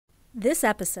This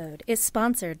episode is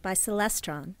sponsored by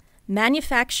Celestron,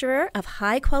 manufacturer of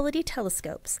high-quality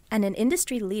telescopes and an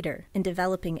industry leader in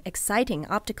developing exciting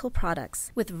optical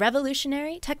products with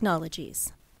revolutionary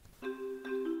technologies.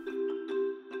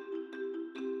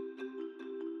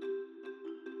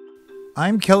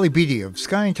 I'm Kelly Beatty of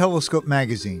Sky and Telescope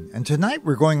magazine, and tonight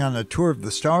we're going on a tour of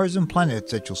the stars and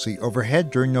planets that you'll see overhead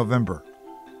during November.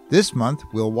 This month,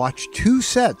 we'll watch 2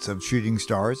 sets of shooting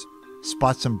stars,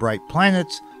 spot some bright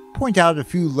planets, point out a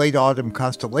few late autumn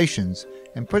constellations,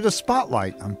 and put a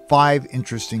spotlight on 5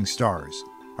 interesting stars.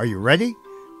 Are you ready?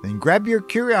 Then grab your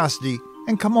curiosity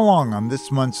and come along on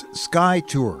this month's Sky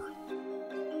Tour.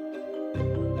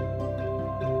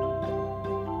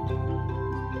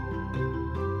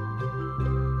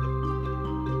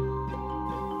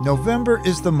 November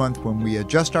is the month when we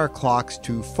adjust our clocks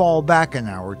to fall back an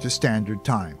hour to standard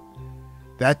time.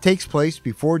 That takes place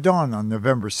before dawn on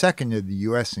November 2nd in the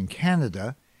US and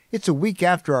Canada. It's a week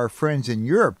after our friends in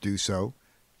Europe do so.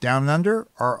 Down under,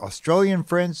 our Australian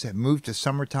friends have moved to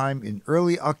summertime in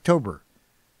early October.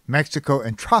 Mexico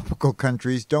and tropical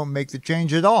countries don't make the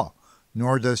change at all,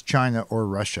 nor does China or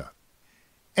Russia.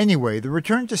 Anyway, the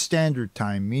return to standard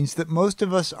time means that most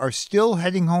of us are still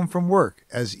heading home from work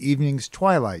as evening's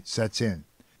twilight sets in.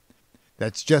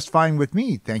 That's just fine with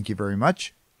me, thank you very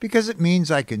much, because it means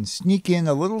I can sneak in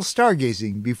a little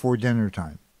stargazing before dinner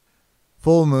time.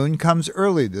 Full moon comes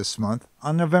early this month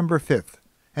on November 5th,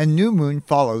 and new moon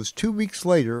follows 2 weeks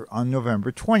later on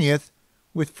November 20th,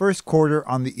 with first quarter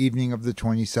on the evening of the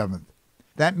 27th.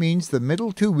 That means the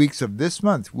middle 2 weeks of this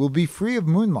month will be free of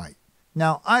moonlight.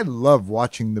 Now, I love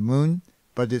watching the moon,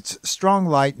 but its strong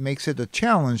light makes it a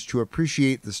challenge to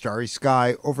appreciate the starry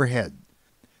sky overhead.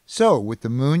 So, with the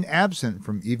moon absent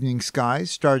from evening skies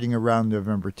starting around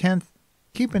November 10th,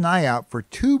 keep an eye out for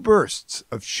 2 bursts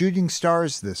of shooting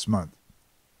stars this month.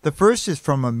 The first is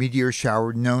from a meteor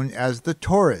shower known as the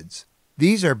Taurids.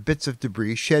 These are bits of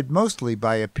debris shed mostly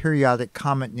by a periodic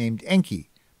comet named Encke,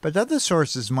 but other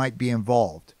sources might be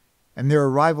involved, and their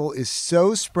arrival is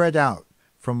so spread out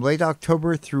from late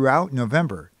October throughout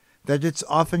November that it's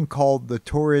often called the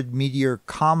Taurid Meteor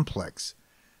Complex.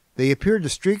 They appear to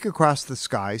streak across the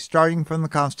sky starting from the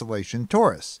constellation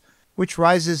Taurus, which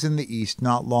rises in the east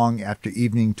not long after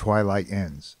evening twilight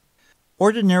ends.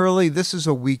 Ordinarily, this is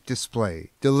a weak display,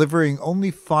 delivering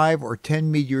only 5 or 10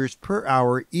 meteors per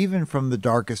hour even from the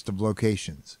darkest of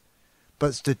locations.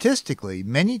 But statistically,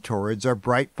 many Taurids are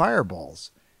bright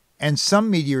fireballs, and some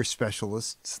meteor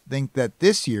specialists think that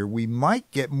this year we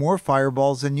might get more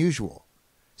fireballs than usual.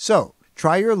 So,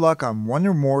 try your luck on 1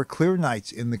 or more clear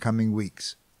nights in the coming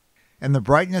weeks. And the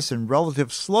brightness and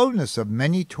relative slowness of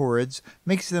many Taurids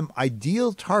makes them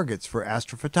ideal targets for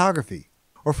astrophotography,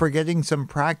 or for getting some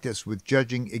practice with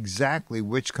judging exactly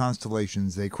which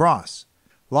constellations they cross.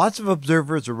 Lots of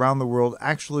observers around the world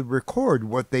actually record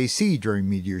what they see during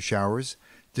meteor showers,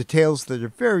 details that are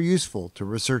very useful to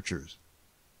researchers.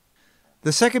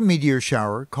 The second meteor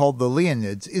shower, called the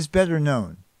Leonids, is better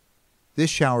known.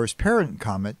 This shower's parent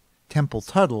comet,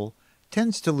 Tempel-Tuttle,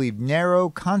 tends to leave narrow,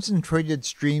 concentrated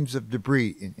streams of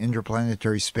debris in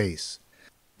interplanetary space.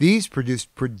 These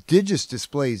produced prodigious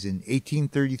displays in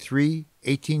 1833,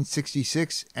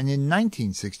 1866, and in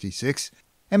 1966,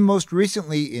 and most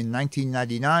recently in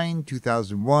 1999,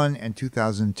 2001, and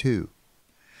 2002.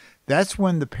 That's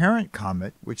when the parent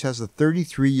comet, which has a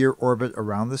 33-year orbit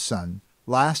around the Sun,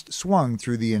 last swung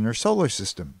through the inner solar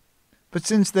system. But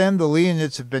since then, the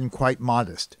Leonids have been quite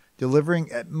modest,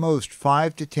 delivering at most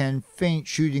 5 to 10 faint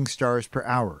shooting stars per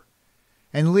hour.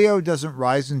 And Leo doesn't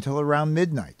rise until around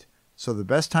midnight, so the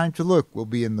best time to look will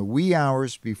be in the wee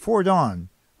hours before dawn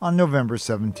on November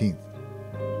 17th.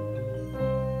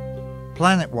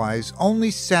 Planet-wise,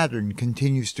 only Saturn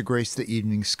continues to grace the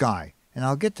evening sky, and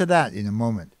I'll get to that in a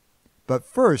moment. But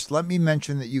first, let me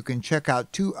mention that you can check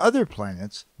out 2 other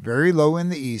planets, very low in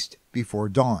the east, before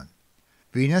dawn.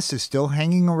 Venus is still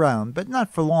hanging around, but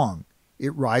not for long.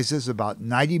 It rises about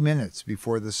 90 minutes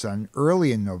before the Sun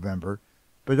early in November,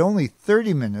 but only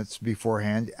 30 minutes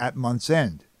beforehand at month's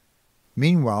end.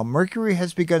 Meanwhile, Mercury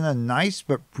has begun a nice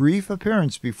but brief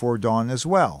appearance before dawn as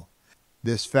well.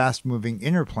 This fast-moving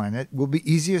inner planet will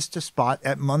be easiest to spot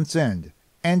at month's end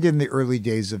and in the early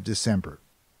days of December.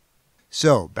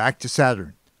 So, back to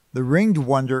Saturn. The ringed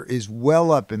wonder is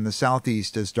well up in the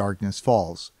southeast as darkness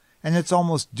falls, and it's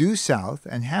almost due south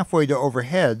and halfway to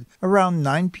overhead around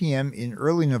 9 p.m. in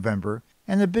early November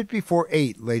and a bit before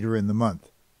 8 later in the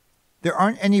month. There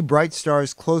aren't any bright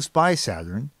stars close by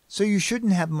Saturn, so you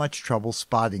shouldn't have much trouble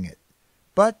spotting it.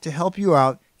 But to help you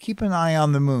out, keep an eye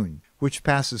on the moon, which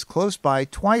passes close by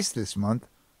twice this month,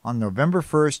 on November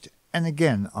 1st and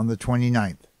again on the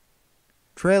 29th.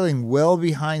 Trailing well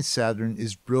behind Saturn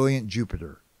is brilliant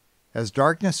Jupiter. As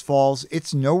darkness falls,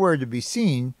 it's nowhere to be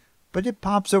seen, but it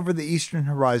pops over the eastern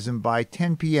horizon by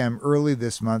 10 p.m. early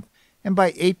this month and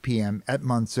by 8 p.m. at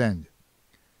month's end.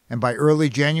 And by early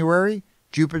January,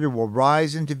 Jupiter will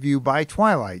rise into view by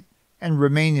twilight and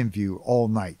remain in view all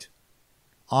night.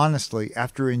 Honestly,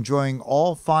 after enjoying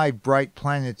all 5 bright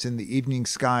planets in the evening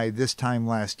sky this time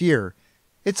last year,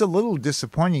 it's a little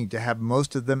disappointing to have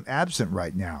most of them absent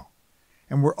right now.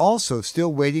 And we're also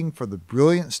still waiting for the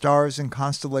brilliant stars and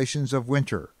constellations of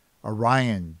winter,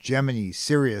 Orion, Gemini,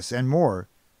 Sirius, and more,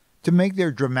 to make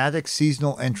their dramatic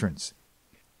seasonal entrance.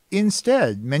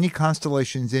 Instead, many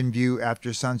constellations in view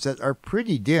after sunset are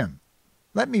pretty dim.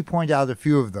 Let me point out a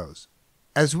few of those.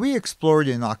 As we explored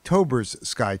in October's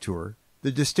Sky Tour,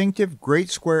 the distinctive Great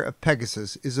Square of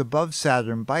Pegasus is above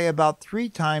Saturn by about 3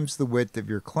 times the width of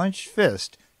your clenched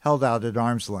fist held out at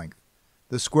arm's length.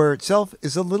 The square itself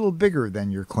is a little bigger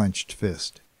than your clenched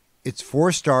fist. Its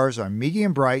 4 stars are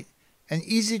medium bright and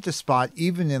easy to spot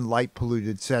even in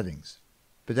light-polluted settings.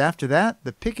 But after that,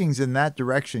 the pickings in that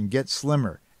direction get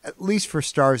slimmer, at least for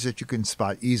stars that you can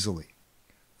spot easily.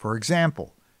 For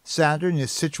example, Saturn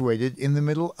is situated in the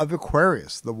middle of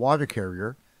Aquarius, the water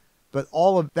carrier, but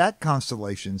all of that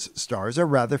constellation's stars are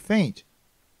rather faint.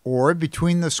 Or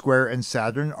between the square and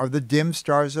Saturn are the dim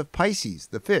stars of Pisces,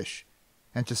 the fish.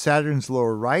 And to Saturn's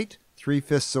lower right,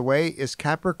 3/5 away, is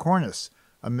Capricornus,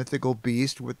 a mythical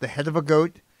beast with the head of a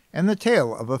goat and the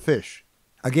tail of a fish.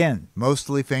 Again,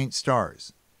 mostly faint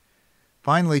stars.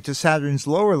 Finally, to Saturn's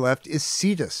lower left is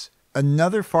Cetus,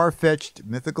 another far-fetched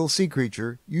mythical sea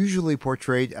creature, usually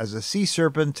portrayed as a sea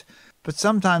serpent, but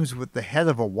sometimes with the head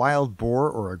of a wild boar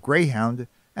or a greyhound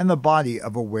and the body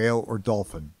of a whale or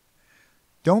dolphin.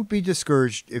 Don't be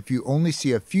discouraged if you only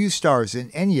see a few stars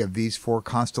in any of these 4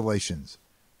 constellations.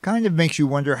 Kind of makes you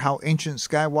wonder how ancient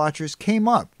sky watchers came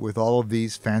up with all of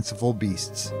these fanciful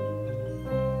beasts.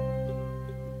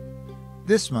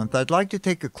 This month, I'd like to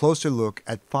take a closer look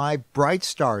at 5 bright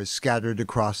stars scattered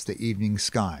across the evening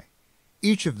sky.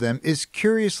 Each of them is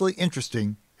curiously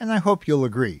interesting, and I hope you'll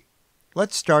agree.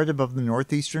 Let's start above the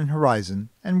northeastern horizon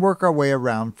and work our way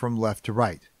around from left to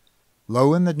right.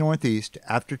 Low in the northeast,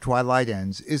 after twilight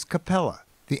ends, is Capella,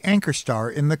 the anchor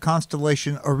star in the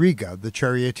constellation Auriga, the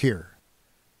charioteer.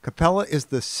 Capella is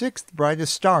the 6th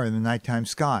brightest star in the nighttime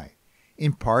sky,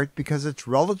 in part because it's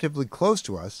relatively close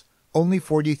to us, only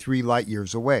 43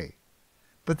 light-years away.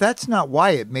 But that's not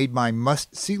why it made my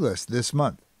must-see list this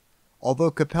month.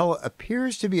 Although Capella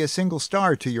appears to be a single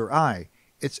star to your eye,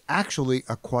 it's actually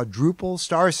a quadruple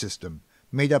star system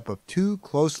made up of 2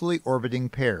 closely orbiting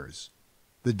pairs.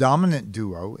 The dominant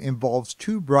duo involves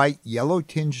 2 bright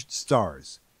yellow-tinged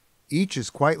stars. Each is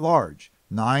quite large,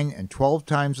 9 and 12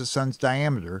 times the Sun's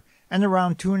diameter, and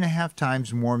around 2.5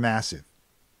 times more massive.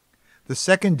 The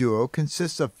second duo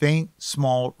consists of faint,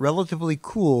 small, relatively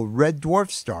cool red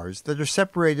dwarf stars that are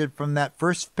separated from that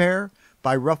first pair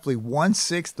by roughly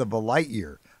 1/6 of a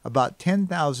light-year, about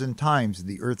 10,000 times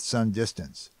the Earth-Sun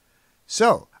distance.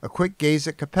 So, a quick gaze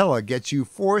at Capella gets you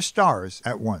 4 stars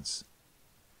at once.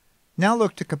 Now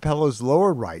look to Capella's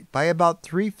lower right by about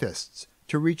 3/5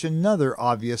 to reach another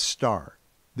obvious star.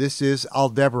 This is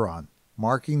Aldebaran,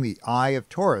 marking the Eye of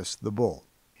Taurus, the bull.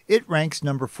 It ranks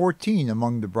number 14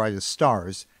 among the brightest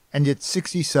stars, and it's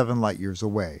 67 light-years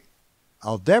away.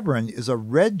 Aldebaran is a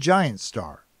red giant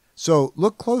star, so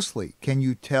look closely. Can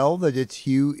you tell that its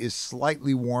hue is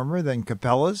slightly warmer than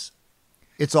Capella's?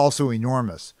 It's also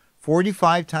enormous,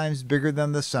 45 times bigger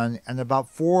than the Sun and about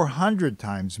 400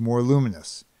 times more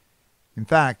luminous. In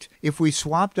fact, if we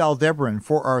swapped Aldebaran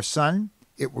for our Sun,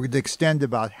 it would extend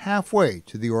about halfway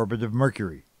to the orbit of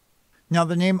Mercury. Now,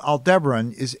 the name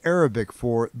Aldebaran is Arabic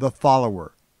for the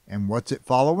follower. And what's it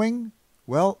following?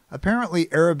 Well,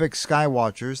 apparently Arabic sky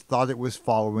watchers thought it was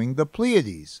following the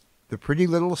Pleiades, the pretty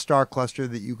little star cluster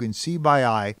that you can see by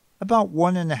eye about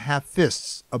 1.5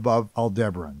 fists above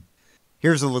Aldebaran.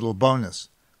 Here's a little bonus.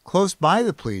 Close by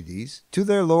the Pleiades, to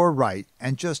their lower right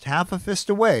and just half a fist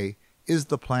away, is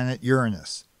the planet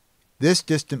Uranus. This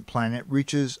distant planet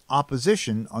reaches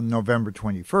opposition on November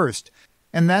 21st,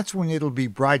 and that's when it'll be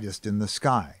brightest in the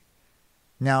sky.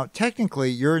 Now,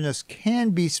 technically, Uranus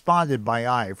can be spotted by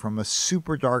eye from a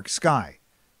super dark sky,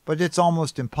 but it's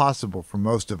almost impossible for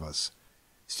most of us.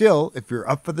 Still, if you're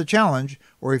up for the challenge,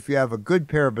 or if you have a good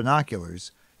pair of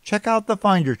binoculars, check out the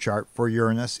Finder chart for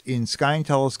Uranus in Sky and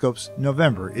Telescope's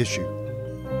November issue.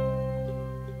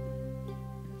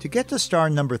 To get to star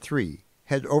number 3,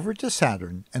 head over to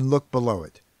Saturn and look below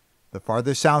it. The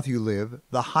farther south you live,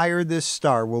 the higher this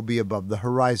star will be above the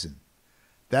horizon.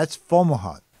 That's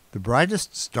Fomalhaut, the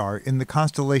brightest star in the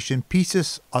constellation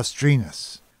Piscis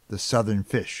Austrinus, the southern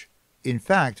fish. In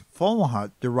fact,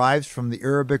 Fomalhaut derives from the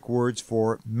Arabic words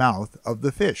for mouth of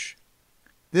the fish.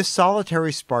 This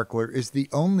solitary sparkler is the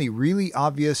only really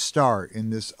obvious star in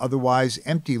this otherwise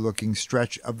empty-looking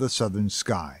stretch of the southern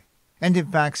sky. And in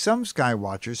fact, some sky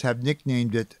watchers have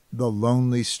nicknamed it the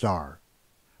Lonely Star.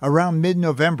 Around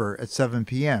mid-November at 7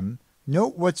 p.m.,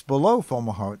 note what's below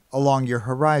Fomalhaut along your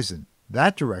horizon.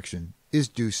 That direction is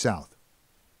due south.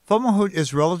 Fomalhaut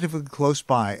is relatively close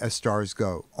by as stars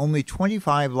go, only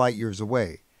 25 light-years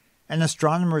away, and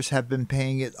astronomers have been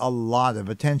paying it a lot of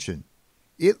attention.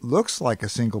 It looks like a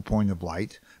single point of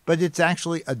light, but it's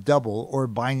actually a double or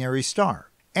binary star.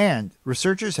 And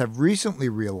researchers have recently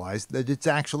realized that it's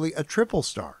actually a triple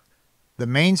star. The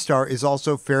main star is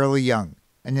also fairly young,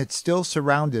 and it's still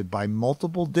surrounded by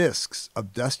multiple disks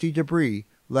of dusty debris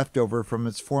left over from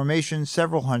its formation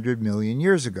several 100 million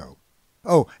years ago.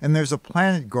 Oh, and there's a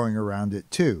planet going around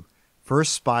it too,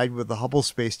 first spied with the Hubble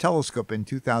Space Telescope in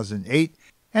 2008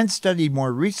 and studied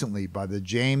more recently by the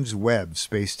James Webb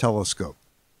Space Telescope.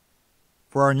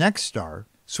 For our next star,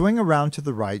 swing around to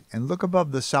the right and look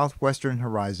above the southwestern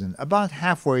horizon about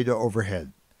halfway to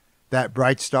overhead. That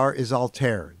bright star is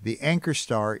Altair, the anchor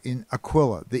star in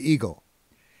Aquila, the Eagle.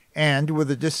 And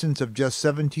with a distance of just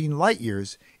 17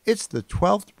 light-years, it's the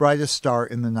 12th brightest star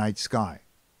in the night sky.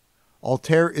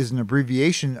 Altair is an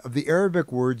abbreviation of the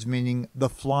Arabic words meaning the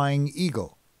flying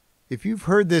eagle. If you've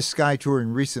heard this sky tour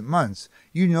in recent months,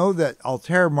 you know that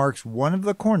Altair marks one of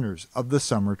the corners of the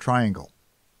summer triangle.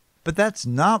 But that's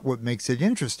not what makes it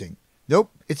interesting.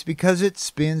 Nope, it's because it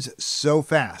spins so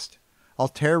fast.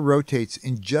 Altair rotates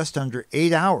in just under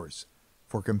 8 hours.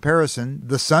 For comparison,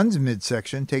 the Sun's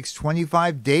midsection takes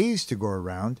 25 days to go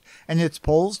around, and its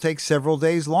poles take several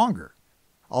days longer.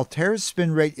 Altair's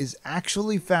spin rate is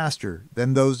actually faster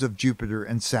than those of Jupiter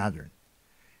and Saturn.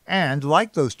 And,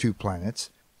 like those two planets,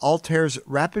 Altair's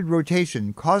rapid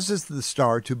rotation causes the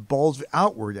star to bulge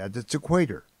outward at its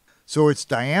equator. So its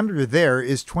diameter there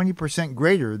is 20%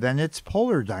 greater than its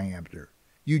polar diameter.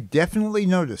 You definitely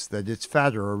notice that it's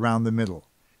fatter around the middle.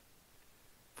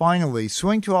 Finally,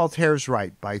 swing to Altair's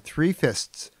right by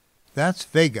 3/5. That's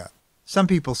Vega. Some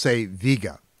people say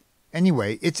Vega.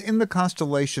 Anyway, it's in the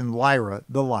constellation Lyra,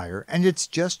 the Lyre, and it's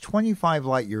just 25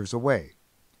 light-years away.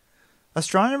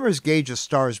 Astronomers gauge a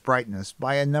star's brightness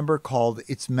by a number called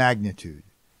its magnitude.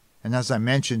 And as I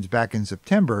mentioned back in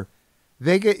September,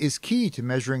 Vega is key to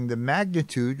measuring the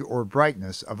magnitude or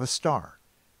brightness of a star.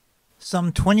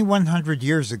 Some 2,100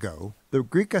 years ago, the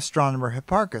Greek astronomer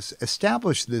Hipparchus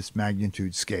established this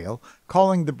magnitude scale,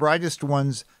 calling the brightest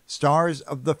ones stars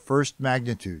of the first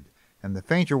magnitude, and the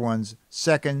fainter ones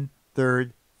second,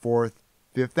 third, fourth,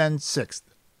 fifth, and sixth.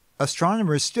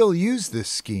 Astronomers still use this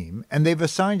scheme, and they've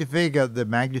assigned Vega the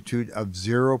magnitude of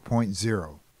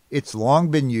 0.0. It's long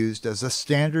been used as a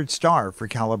standard star for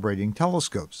calibrating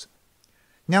telescopes.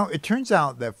 Now, it turns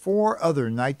out that 4 other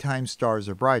nighttime stars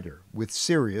are brighter, with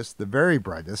Sirius the very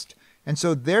brightest, and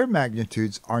so their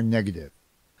magnitudes are negative.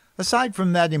 Aside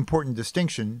from that important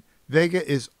distinction, Vega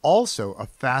is also a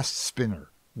fast spinner,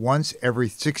 once every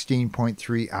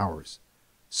 16.3 hours.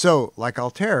 So, like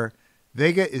Altair,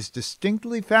 Vega is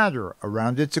distinctly fatter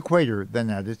around its equator than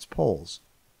at its poles.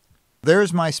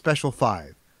 There's my special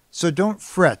 5. So don't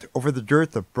fret over the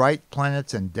dearth of bright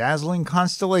planets and dazzling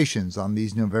constellations on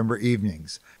these November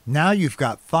evenings. Now you've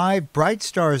got 5 bright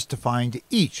stars to find,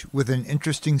 each with an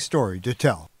interesting story to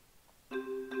tell.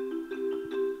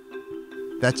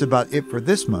 That's about it for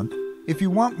this month. If you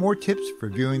want more tips for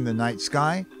viewing the night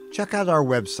sky, check out our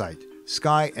website,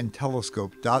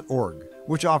 skyandtelescope.org,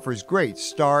 which offers great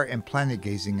star and planet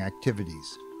gazing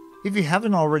activities. If you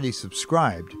haven't already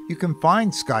subscribed, you can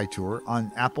find Sky Tour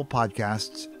on Apple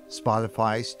Podcasts,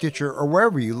 Spotify, Stitcher, or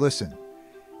wherever you listen.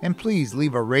 And please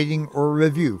leave a rating or a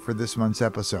review for this month's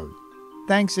episode.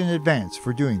 Thanks in advance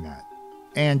for doing that.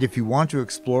 And if you want to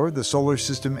explore the solar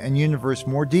system and universe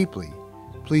more deeply,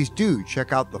 please do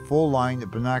check out the full line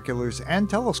of binoculars and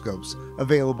telescopes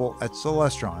available at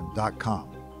Celestron.com.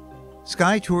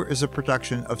 Sky Tour is a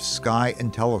production of Sky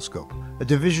and Telescope, a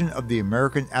division of the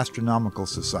American Astronomical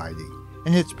Society,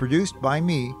 and it's produced by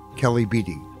me, Kelly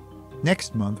Beatty.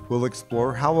 Next month, we'll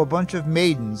explore how a bunch of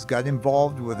maidens got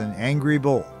involved with an angry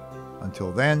bull.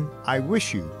 Until then, I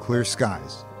wish you clear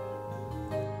skies.